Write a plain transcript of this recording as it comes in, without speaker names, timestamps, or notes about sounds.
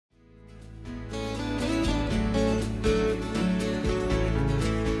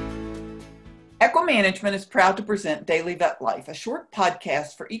Equine Management is proud to present Daily Vet Life, a short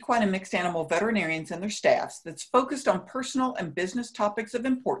podcast for equine and mixed animal veterinarians and their staffs that's focused on personal and business topics of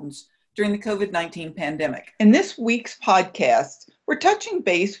importance during the COVID-19 pandemic. In this week's podcast, we're touching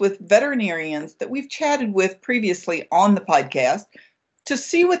base with veterinarians that we've chatted with previously on the podcast to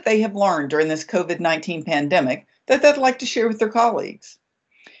see what they have learned during this COVID-19 pandemic that they'd like to share with their colleagues.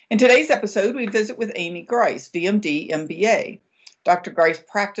 In today's episode, we visit with Amy Grice, DMD, MBA. Dr. Grice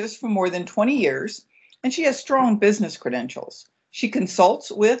practiced for more than 20 years, and she has strong business credentials. She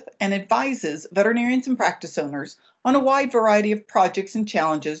consults with and advises veterinarians and practice owners on a wide variety of projects and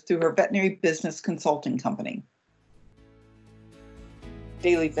challenges through her veterinary business consulting company.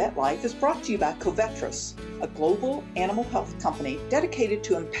 Daily Vet Life is brought to you by Covetrus, a global animal health company dedicated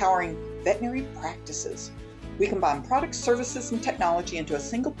to empowering veterinary practices. We combine products, services, and technology into a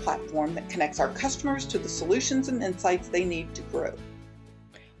single platform that connects our customers to the solutions and insights they need to grow.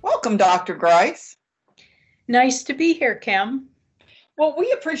 Welcome, Dr. Grice. Nice to be here, Kim. Well,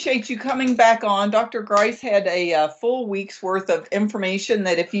 we appreciate you coming back on. Dr. Grice had a full week's worth of information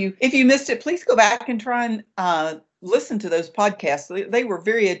that if you missed it, please go back and try and listen to those podcasts. They were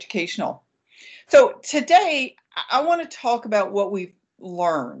very educational. So today, I want to talk about what we've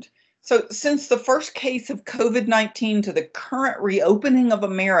learned. So since the first case of COVID-19 to the current reopening of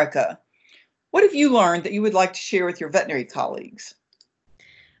America, what have you learned that you would like to share with your veterinary colleagues?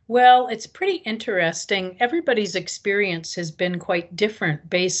 Well, it's pretty interesting. Everybody's experience has been quite different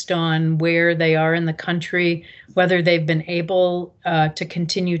based on where they are in the country, whether they've been able to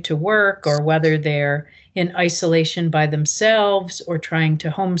continue to work or whether they're in isolation by themselves or trying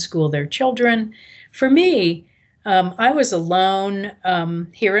to homeschool their children. For me, I was alone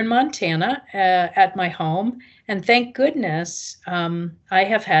here in Montana at my home, and thank goodness I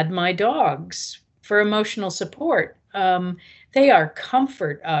have had my dogs for emotional support. They are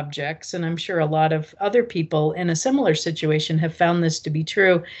comfort objects, and I'm sure a lot of other people in a similar situation have found this to be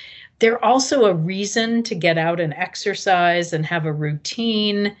true. They're also a reason to get out and exercise and have a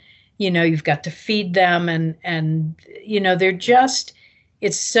routine. You know, you've got to feed them and you know, they're just...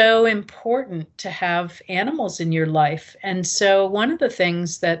 It's so important to have animals in your life. And so one of the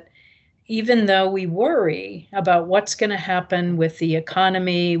things that, even though we worry about what's going to happen with the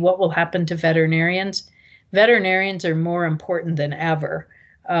economy, what will happen to veterinarians are more important than ever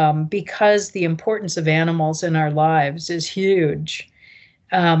because the importance of animals in our lives is huge.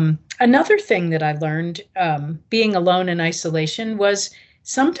 Another thing that I learned being alone in isolation was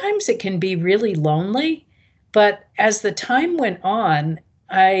sometimes it can be really lonely, but as the time went on,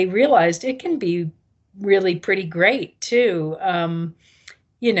 I realized it can be really pretty great too.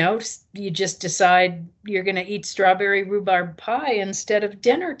 You know, you just decide you're going to eat strawberry rhubarb pie instead of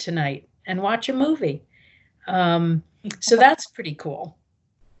dinner tonight and watch a movie. So that's pretty cool.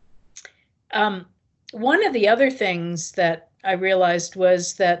 One of the other things that I realized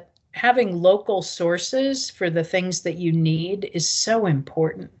was that having local sources for the things that you need is so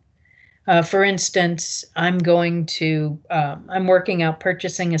important. For instance, I'm working out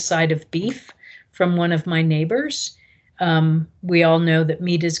purchasing a side of beef from one of my neighbors. We all know that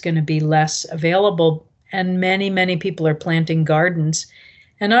meat is going to be less available, and many, many people are planting gardens.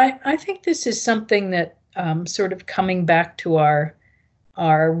 And I think this is something that sort of coming back to our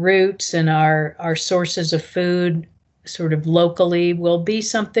roots and our sources of food sort of locally will be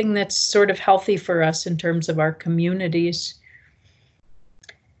something that's sort of healthy for us in terms of our communities.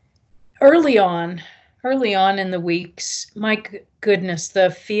 Early on in the weeks, my goodness, the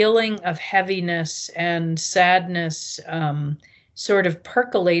feeling of heaviness and sadness sort of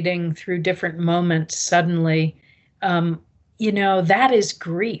percolating through different moments suddenly, you know, that is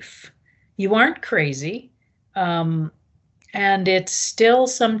grief. You aren't crazy, and it still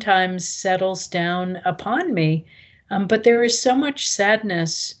sometimes settles down upon me, but there is so much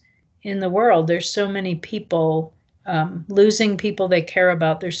sadness in the world. There's so many people losing people they care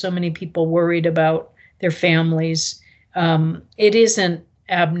about. There's so many people worried about their families. It isn't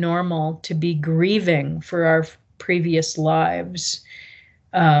abnormal to be grieving for our previous lives.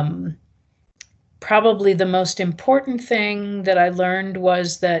 Probably the most important thing that I learned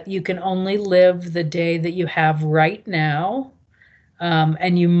was that you can only live the day that you have right now,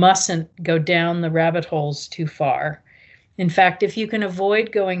 and you mustn't go down the rabbit holes too far. In fact, if you can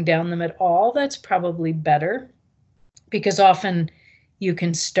avoid going down them at all, that's probably better. Because often you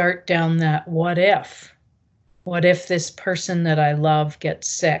can start down that what if this person that I love gets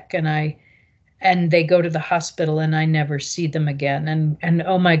sick and they go to the hospital and I never see them again. And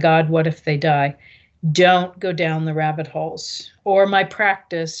oh my God, what if they die? Don't go down the rabbit holes. Or my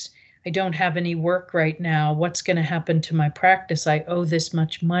practice, I don't have any work right now. What's going to happen to my practice? I owe this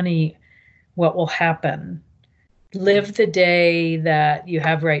much money. what will happen. Live the day that you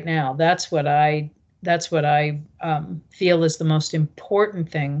have right now. That's what I feel is the most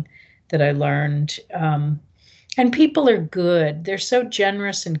important thing that I learned. And people are good. They're so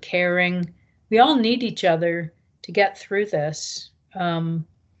generous and caring. We all need each other to get through this. And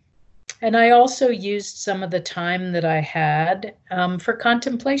I also used some of the time that I had for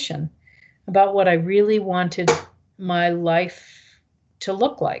contemplation about what I really wanted my life to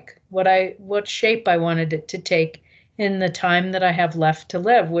look like, what shape I wanted it to take in the time that I have left to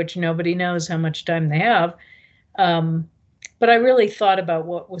live, which nobody knows how much time they have. But I really thought about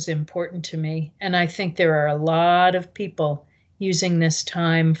what was important to me. And I think there are a lot of people using this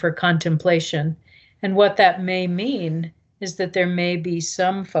time for contemplation. And what that may mean is that there may be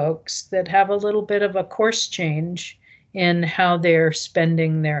some folks that have a little bit of a course change in how they're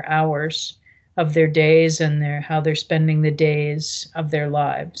spending their hours of their days and how they're spending the days of their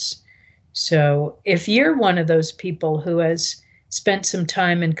lives. So if you're one of those people who has spent some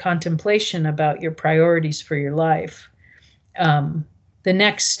time in contemplation about your priorities for your life, the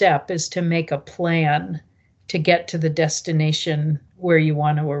next step is to make a plan to get to the destination where you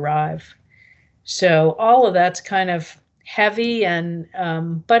want to arrive. So all of that's kind of heavy, and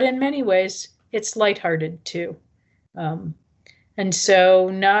but in many ways it's lighthearted too. And so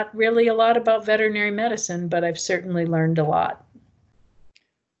not really a lot about veterinary medicine, but I've certainly learned a lot.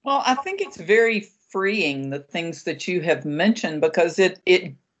 Well, I think it's very freeing, the things that you have mentioned, because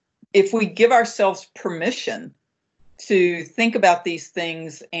if we give ourselves permission to think about these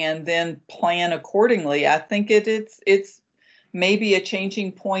things and then plan accordingly, I think it's maybe a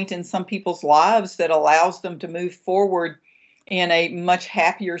changing point in some people's lives that allows them to move forward in a much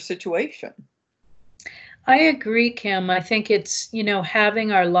happier situation. I agree, Kim. I think it's,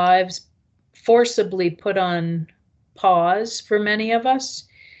 having our lives forcibly put on pause for many of us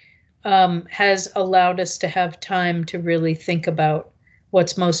has allowed us to have time to really think about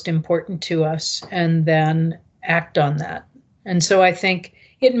what's most important to us and then act on that. And so I think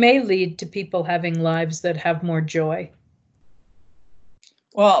it may lead to people having lives that have more joy.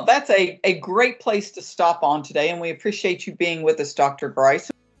 Well, that's a great place to stop on today, and we appreciate you being with us, Dr. Bryce.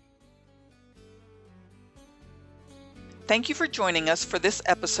 Thank you for joining us for this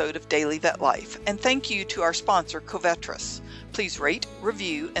episode of Daily Vet Life, and thank you to our sponsor, Covetrus. Please rate,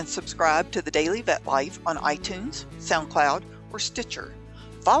 review, and subscribe to the Daily Vet Life on iTunes, SoundCloud, or Stitcher.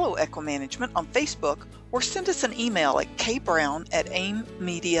 Follow Equimanagement on Facebook or send us an email at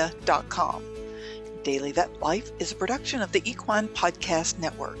kbrown@aimmedia.com. Daily Vet Life is a production of the Equine Podcast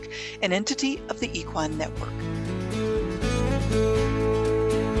Network, an entity of the Equine Network.